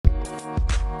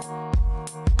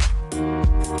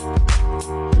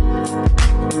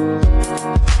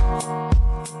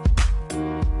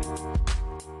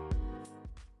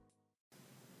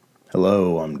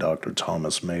Dr.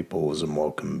 Thomas Maples, and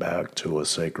welcome back to A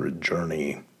Sacred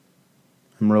Journey.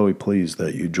 I'm really pleased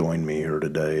that you joined me here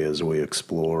today as we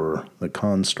explore the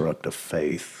construct of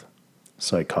faith,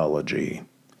 psychology,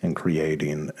 and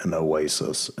creating an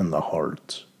oasis in the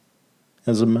heart.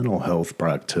 As a mental health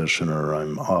practitioner,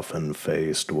 I'm often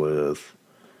faced with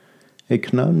a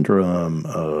conundrum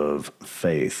of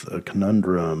faith, a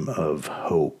conundrum of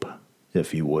hope,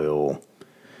 if you will,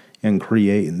 and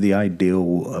the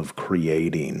ideal of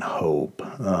creating hope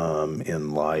in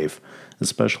life,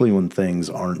 especially when things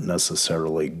aren't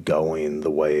necessarily going the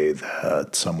way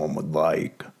that someone would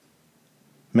like.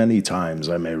 Many times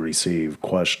I may receive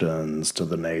questions to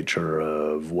the nature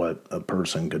of what a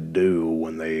person could do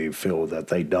when they feel that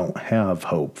they don't have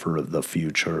hope for the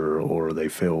future, or they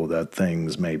feel that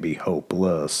things may be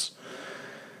hopeless.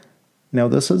 Now,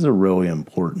 this is a really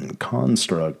important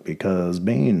construct because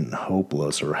being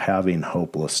hopeless or having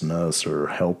hopelessness or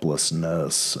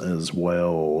helplessness as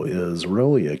well is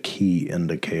really a key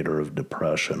indicator of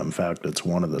depression. In fact, it's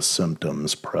one of the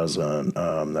symptoms present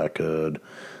that could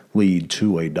lead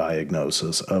to a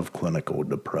diagnosis of clinical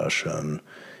depression.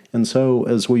 And so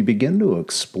as we begin to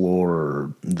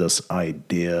explore this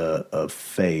idea of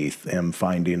faith and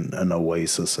finding an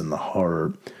oasis in the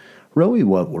heart, really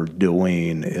what we're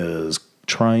doing is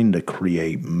trying to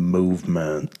create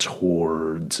movement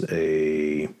towards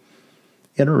a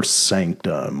inner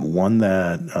sanctum, one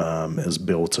that is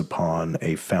built upon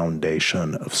a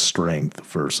foundation of strength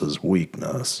versus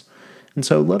weakness. And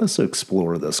so let us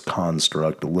explore this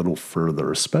construct a little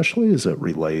further, especially as it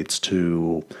relates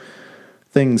to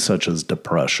things such as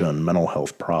depression, mental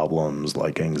health problems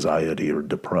like anxiety or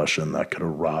depression that could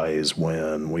arise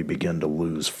when we begin to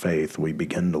lose faith, we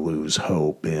begin to lose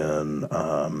hope in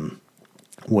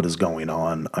what is going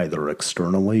on either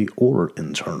externally or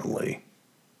internally.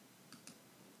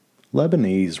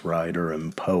 Lebanese writer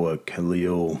and poet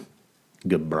Khalil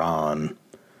Gibran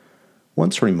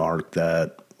once remarked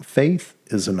that faith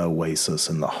is an oasis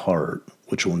in the heart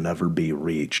which will never be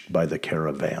reached by the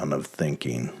caravan of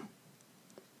thinking.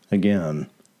 Again,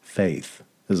 faith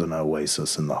is an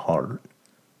oasis in the heart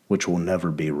which will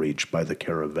never be reached by the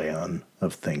caravan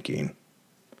of thinking.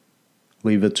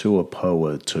 Leave it to a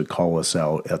poet to call us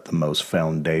out at the most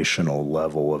foundational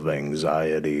level of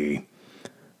anxiety,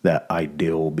 that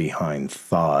ideal behind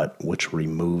thought which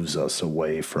removes us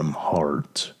away from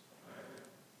heart,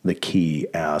 the key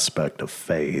aspect of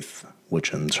faith,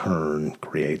 which in turn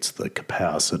creates the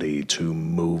capacity to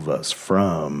move us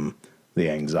from the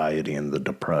anxiety and the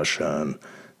depression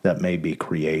that may be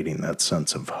creating that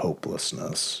sense of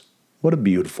hopelessness. What a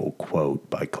beautiful quote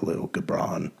by Khalil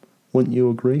Gibran. Wouldn't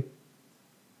you agree?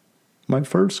 My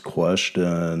first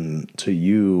question to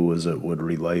you as it would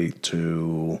relate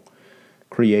to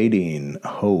creating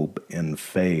hope and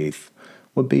faith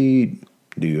would be,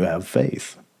 do you have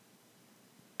faith?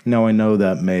 Now, I know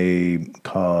that may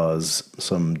cause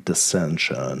some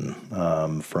dissension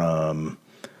from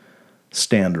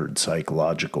standard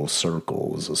psychological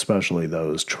circles, especially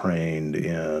those trained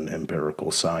in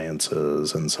empirical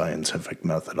sciences and scientific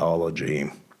methodology.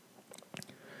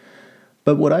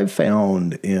 But what I've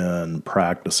found in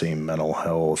practicing mental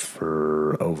health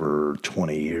for over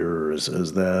 20 years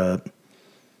is that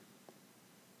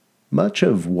much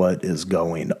of what is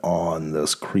going on,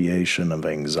 this creation of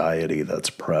anxiety that's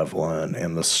prevalent,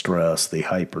 and the stress, the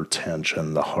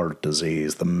hypertension, the heart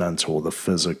disease, the mental, the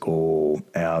physical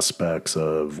aspects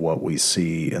of what we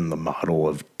see in the model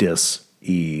of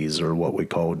dis-ease, or what we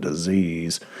call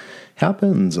disease,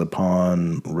 happens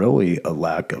upon really a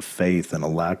lack of faith and a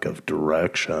lack of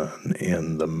direction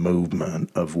in the movement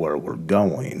of where we're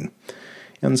going.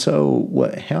 And so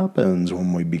what happens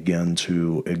when we begin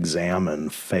to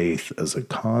examine faith as a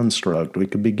construct, we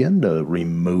could begin to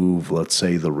remove, let's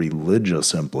say, the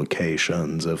religious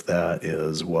implications, if that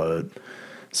is what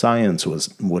science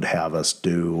would have us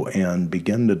do, and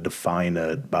begin to define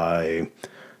it by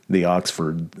the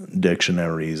Oxford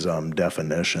Dictionary's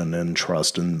definition, and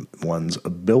trust in one's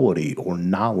ability or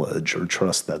knowledge, or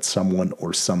trust that someone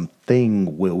or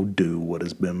something will do what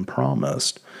has been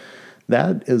promised.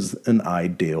 That is an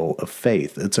ideal of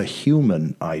faith. It's a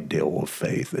human ideal of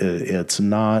faith. It's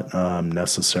not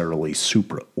necessarily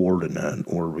superordinate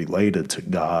or related to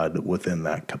God within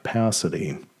that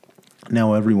capacity.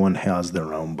 Now, everyone has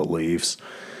their own beliefs.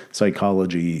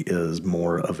 Psychology is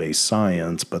more of a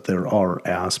science, but there are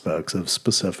aspects of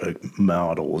specific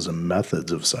models and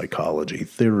methods of psychology,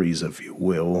 theories, if you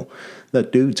will,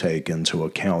 that do take into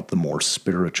account the more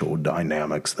spiritual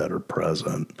dynamics that are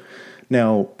present.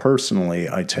 Now, personally,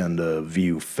 I tend to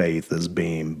view faith as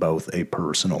being both a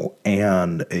personal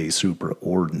and a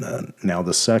superordinate. Now,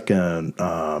 the second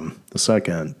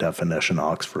definition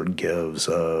Oxford gives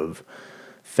of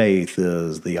faith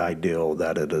is the ideal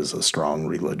that it is a strong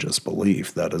religious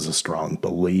belief, that is a strong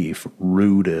belief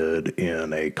rooted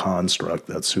in a construct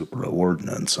that's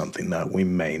superordinate, something that we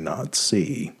may not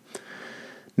see.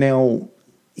 Now,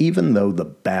 even though the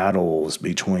battles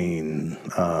between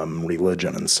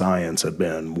religion and science have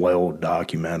been well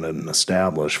documented and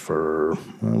established for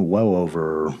well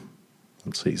over,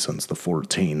 since the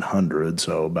 1400s,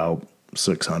 so about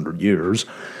 600 years,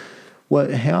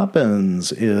 what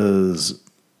happens is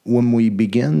when we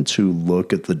begin to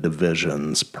look at the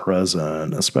divisions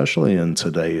present, especially in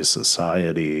today's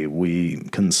society, we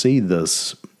can see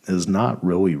this is not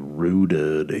really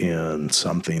rooted in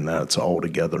something that's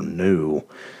altogether new.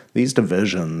 These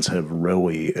divisions have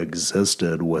really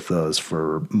existed with us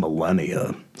for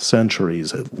millennia,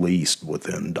 centuries at least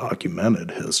within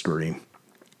documented history.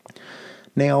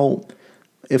 Now,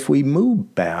 if we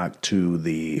move back to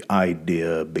the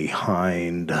idea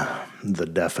behind the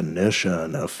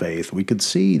definition of faith, we could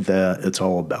see that it's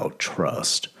all about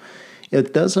trust.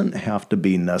 It doesn't have to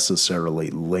be necessarily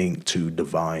linked to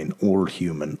divine or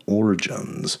human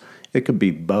origins. It could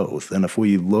be both. And if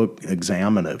we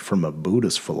examine it from a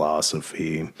Buddhist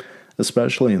philosophy,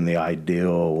 especially in the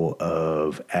ideal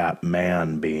of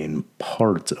Atman being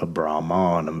part of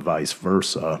Brahman and vice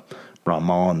versa,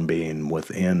 Brahman being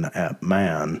within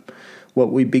Atman,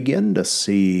 what we begin to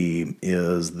see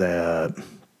is that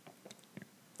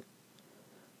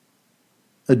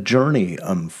a journey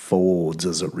unfolds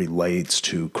as it relates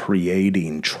to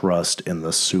creating trust in the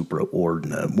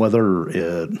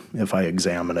superordinate, if I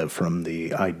examine it from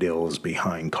the ideals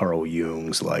behind Carl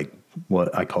Jung's, like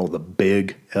what I call the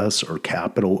big S or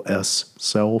capital S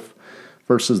self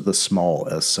versus the small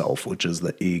s self, which is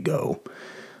the ego.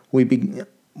 We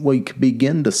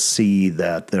begin to see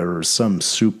that there's some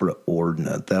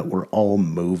supraordinate that we're all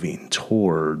moving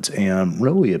towards, and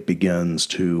really it begins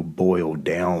to boil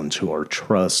down to our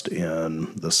trust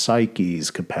in the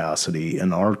psyche's capacity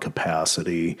and our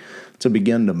capacity to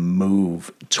begin to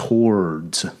move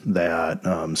towards that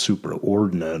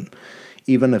supraordinate,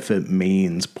 even if it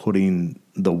means putting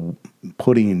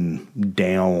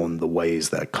down the ways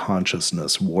that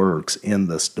consciousness works in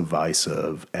this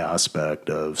divisive aspect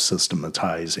of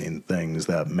systematizing things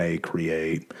that may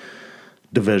create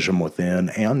division within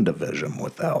and division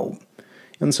without.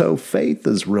 And so faith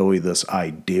is really this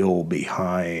ideal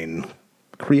behind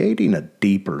creating a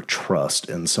deeper trust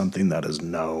in something that is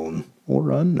known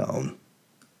or unknown.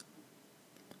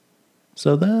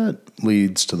 So that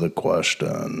leads to the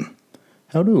question,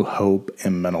 how do hope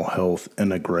and mental health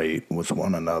integrate with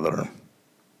one another?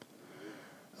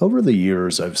 Over the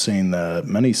years, I've seen that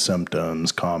many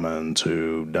symptoms common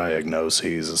to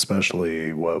diagnoses,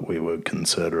 especially what we would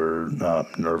consider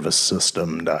nervous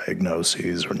system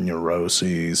diagnoses or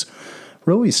neuroses,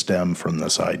 really stem from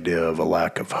this idea of a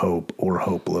lack of hope or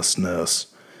hopelessness.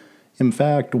 In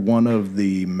fact, one of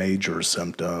the major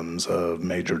symptoms of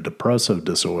major depressive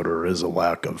disorder is a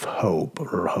lack of hope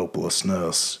or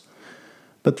hopelessness.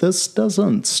 But this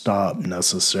doesn't stop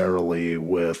necessarily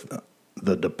with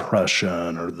the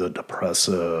depression or the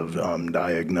depressive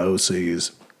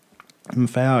diagnoses. In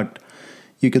fact,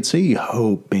 you could see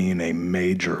hope being a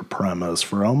major premise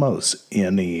for almost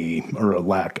any, or a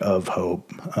lack of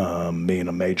hope being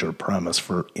a major premise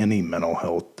for any mental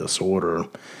health disorder,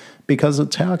 because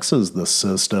it taxes the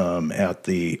system at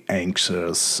the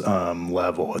anxious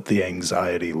level, at the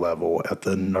anxiety level, at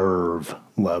the nerve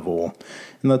level.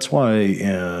 And that's why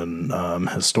in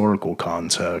historical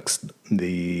context,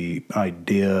 the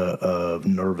idea of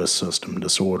nervous system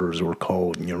disorders were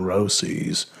called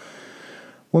neuroses.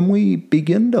 When we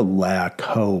begin to lack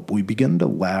hope, we begin to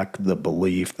lack the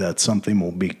belief that something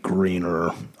will be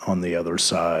greener on the other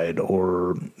side,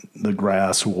 or the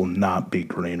grass will not be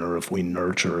greener if we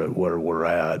nurture it where we're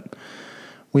at.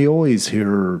 We always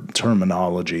hear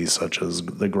terminology such as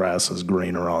the grass is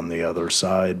greener on the other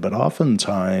side, but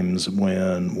oftentimes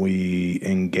when we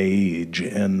engage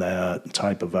in that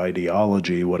type of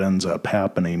ideology, what ends up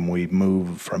happening, we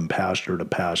move from pasture to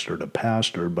pasture to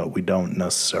pasture, but we don't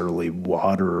necessarily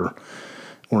water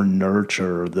or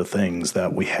nurture the things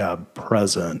that we have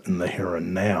present in the here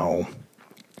and now.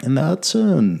 And that's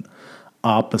an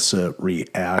opposite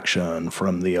reaction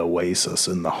from the oasis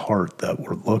in the heart that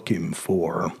we're looking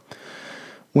for.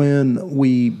 When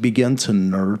we begin to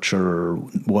nurture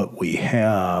what we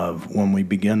have, when we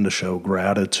begin to show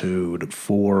gratitude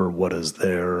for what is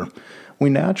there, we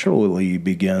naturally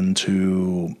begin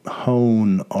to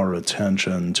hone our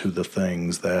attention to the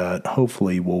things that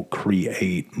hopefully will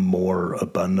create more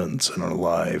abundance in our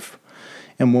life.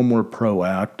 And when we're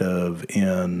proactive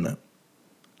in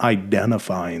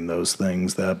identifying those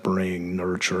things that bring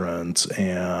nurturance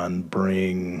and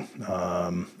bring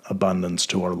abundance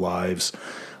to our lives,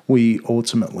 we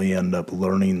ultimately end up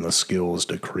learning the skills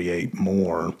to create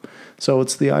more. So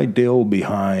it's the ideal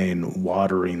behind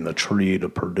watering the tree to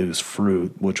produce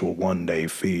fruit, which will one day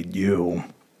feed you.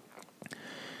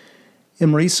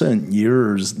 In recent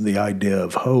years, the idea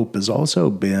of hope has also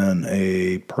been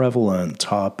a prevalent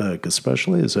topic,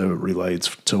 especially as it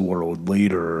relates to world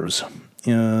leaders.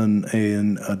 In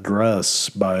an address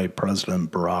by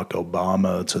President Barack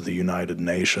Obama to the United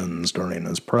Nations during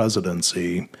his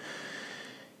presidency,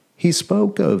 he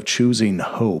spoke of choosing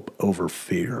hope over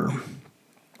fear.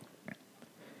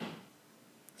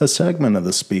 A segment of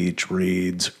the speech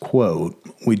reads, quote,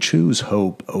 "We choose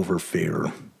hope over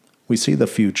fear. We see the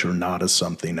future not as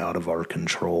something out of our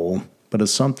control, but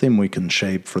as something we can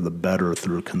shape for the better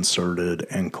through concerted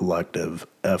and collective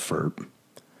effort.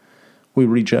 We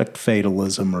reject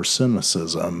fatalism or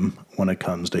cynicism when it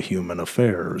comes to human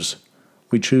affairs.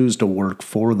 We choose to work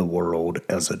for the world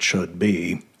as it should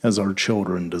be, as our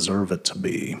children deserve it to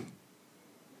be."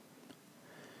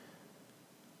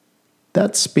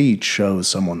 That speech shows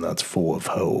someone that's full of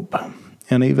hope.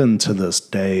 And even to this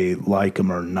day, like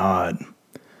him or not,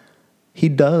 he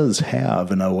does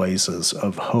have an oasis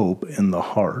of hope in the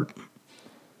heart.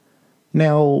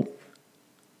 Now,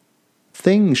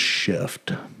 things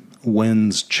shift,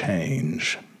 winds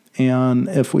change, and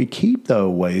if we keep the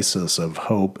oasis of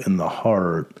hope in the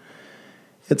heart,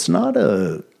 it's not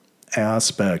a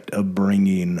aspect of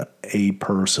bringing a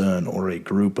person or a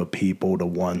group of people to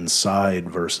one side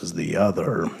versus the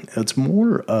other. It's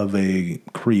more of a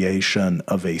creation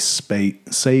of a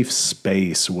safe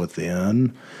space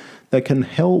within that can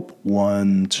help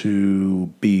one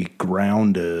to be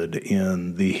grounded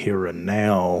in the here and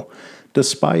now,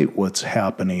 despite what's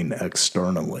happening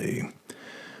externally.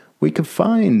 We can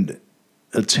find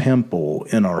a temple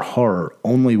in our heart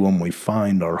only when we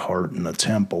find our heart in a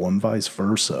temple, and vice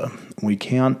versa. We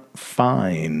can't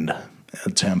find a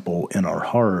temple in our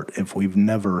heart if we've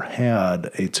never had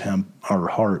our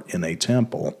heart in a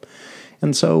temple.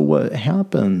 And so what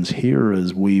happens here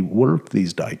is we work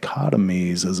these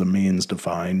dichotomies as a means to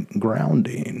find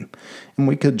grounding. And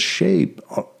we could shape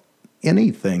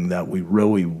anything that we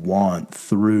really want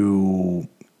through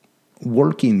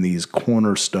working these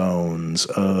cornerstones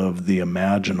of the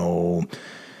imaginal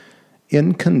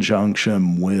in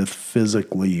conjunction with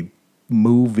physically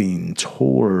moving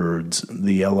towards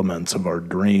the elements of our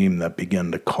dream that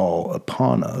begin to call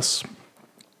upon us.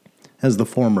 As the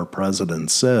former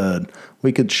president said,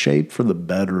 we could shape for the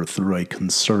better through a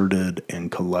concerted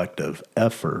and collective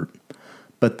effort,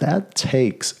 but that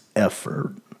takes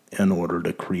effort in order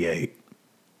to create.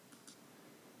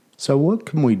 So what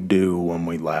can we do when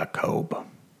we lack hope?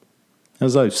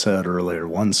 As I've said earlier,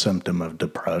 one symptom of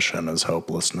depression is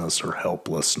hopelessness or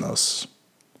helplessness.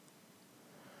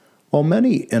 While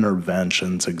many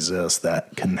interventions exist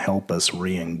that can help us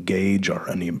re-engage our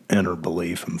inner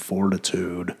belief and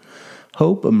fortitude,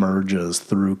 hope emerges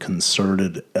through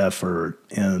concerted effort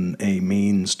in a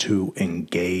means to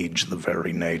engage the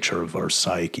very nature of our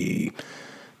psyche.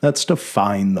 That's to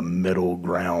find the middle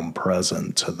ground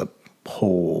present to the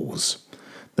poles,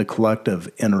 the collective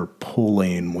inner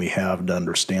pulling we have to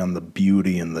understand the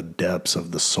beauty and the depths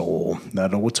of the soul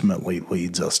that ultimately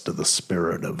leads us to the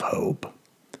spirit of hope.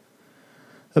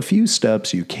 A few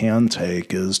steps you can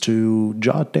take is to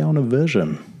jot down a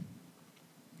vision.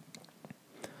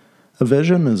 A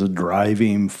vision is a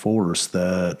driving force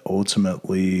that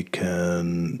ultimately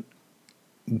can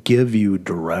give you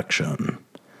direction.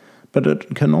 But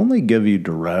it can only give you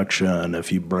direction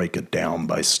if you break it down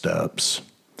by steps.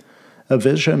 A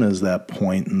vision is that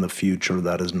point in the future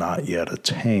that is not yet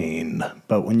attained,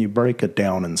 but when you break it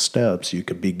down in steps, you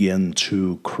could begin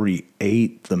to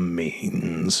create the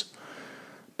means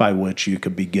by which you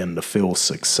could begin to feel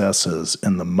successes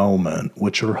in the moment,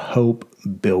 which are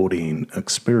hope-building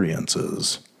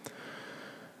experiences.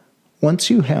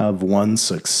 Once you have one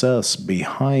success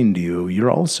behind you, you're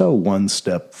also one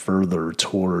step further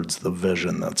towards the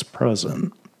vision that's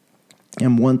present.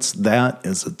 And once that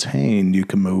is attained, you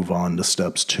can move on to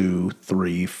steps 2,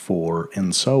 3, 4,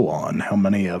 and so on, how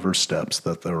many ever steps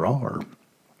that there are.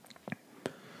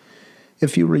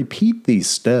 If you repeat these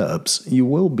steps, you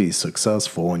will be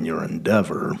successful in your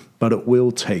endeavor, but it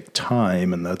will take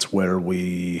time, and that's where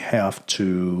we have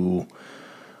to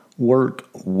work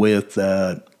with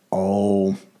that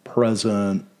all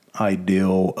present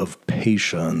ideal of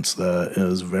patience that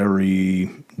is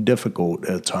very difficult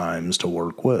at times to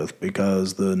work with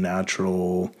because the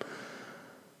natural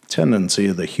tendency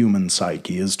of the human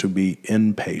psyche is to be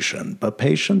impatient, but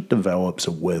patience develops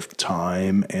with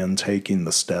time and taking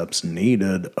the steps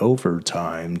needed over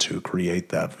time to create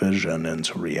that vision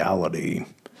into reality,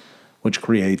 which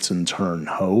creates in turn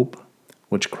hope,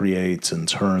 which creates in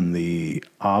turn the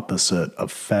opposite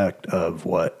effect of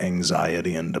what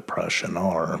anxiety and depression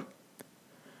are.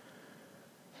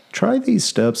 Try these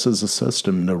steps as a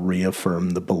system to reaffirm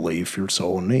the belief your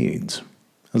soul needs.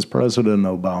 As President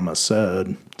Obama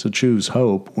said, to choose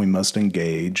hope, we must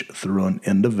engage through an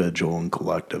individual and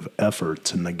collective effort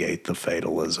to negate the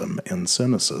fatalism and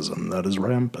cynicism that is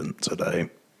rampant today.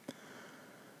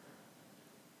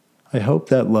 I hope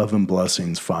that love and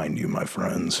blessings find you, my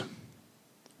friends.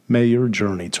 May your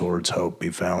journey towards hope be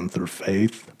found through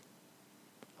faith,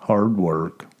 hard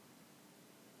work,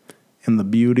 and the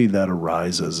beauty that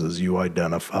arises as you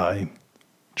identify,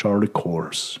 chart a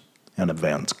course, and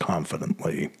advance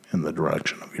confidently in the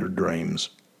direction of your dreams.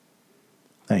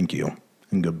 Thank you,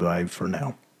 and goodbye for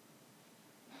now.